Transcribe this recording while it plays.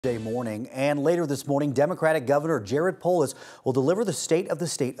Morning, and later this morning, Democratic Governor Jared Polis will deliver the State of the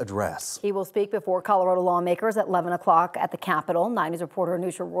State address. He will speak before Colorado lawmakers at 11 o'clock at the Capitol. 9 News reporter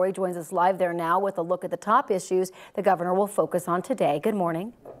Anusha Roy joins us live there now with a look at the top issues the governor will focus on today. Good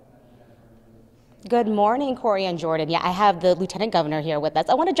morning. Good morning, Corey and Jordan. Yeah, I have the Lieutenant Governor here with us.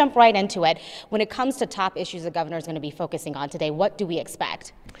 I want to jump right into it. When it comes to top issues the governor is going to be focusing on today, what do we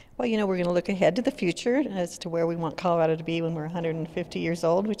expect? Well, we're going to look ahead to the future as to where we want Colorado to be when we're 150 years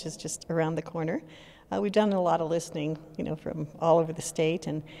old, which is just around the corner. We've done a lot of listening, from all over the state,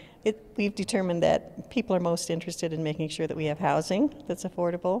 and we've determined that people are most interested in making sure that we have housing that's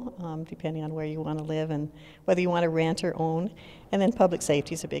affordable, depending on where you want to live and whether you want to rent or own. And then public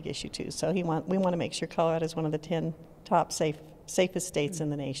safety is a big issue too. So we want to make sure Colorado is one of the 10 top safest states in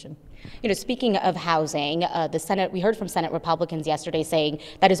the nation. Speaking of housing, the Senate, we heard from Senate Republicans yesterday saying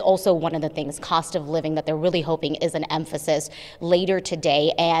that is also one of the things, cost of living, that they're really hoping is an emphasis later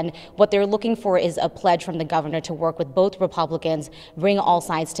today. And what they're looking for is a pledge from the governor to work with both Republicans, bring all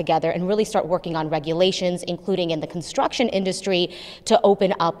sides together, and really start working on regulations, including in the construction industry, to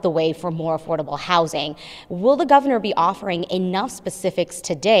open up the way for more affordable housing. Will the governor be offering enough specifics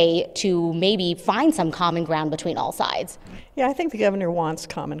today to maybe find some common ground between all sides? Yeah, I think the governor wants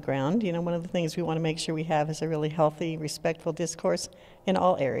common ground. One of the things we want to make sure we have is a really healthy, respectful discourse in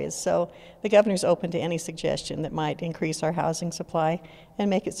all areas. So the governor's open to any suggestion that might increase our housing supply and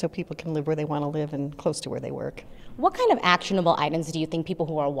make it so people can live where they want to live and close to where they work. What kind of actionable items do you think people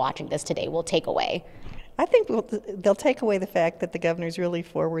who are watching this today will take away? I think they'll take away the fact that the governor's really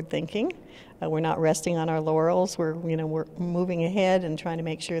forward-thinking. We're not resting on our laurels. We're moving ahead and trying to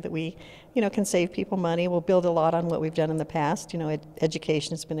make sure that we, can save people money. We'll build a lot on what we've done in the past.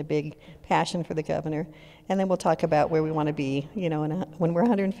 Education has been a big passion for the governor. And then we'll talk about where we want to be, when we're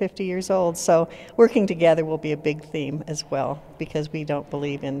 150 years old. So working together will be a big theme as well, because we don't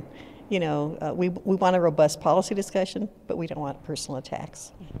believe in we want a robust policy discussion, but we don't want personal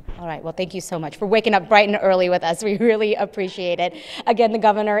attacks. All right. Well, thank you so much for waking up bright and early with us. We really appreciate it. Again, the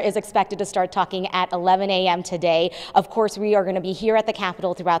governor is expected to start talking at 11 a.m. today. Of course, we are going to be here at the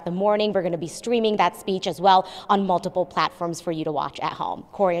Capitol throughout the morning. We're going to be streaming that speech as well on multiple platforms for you to watch at home.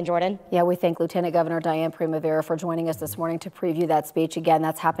 Corey and Jordan. Yeah, we thank Lieutenant Governor Diane Primavera for joining us this morning to preview that speech. Again,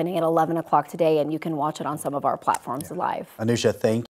 that's happening at 11 o'clock today, and you can watch it on some of our platforms live. Anusha, thank you.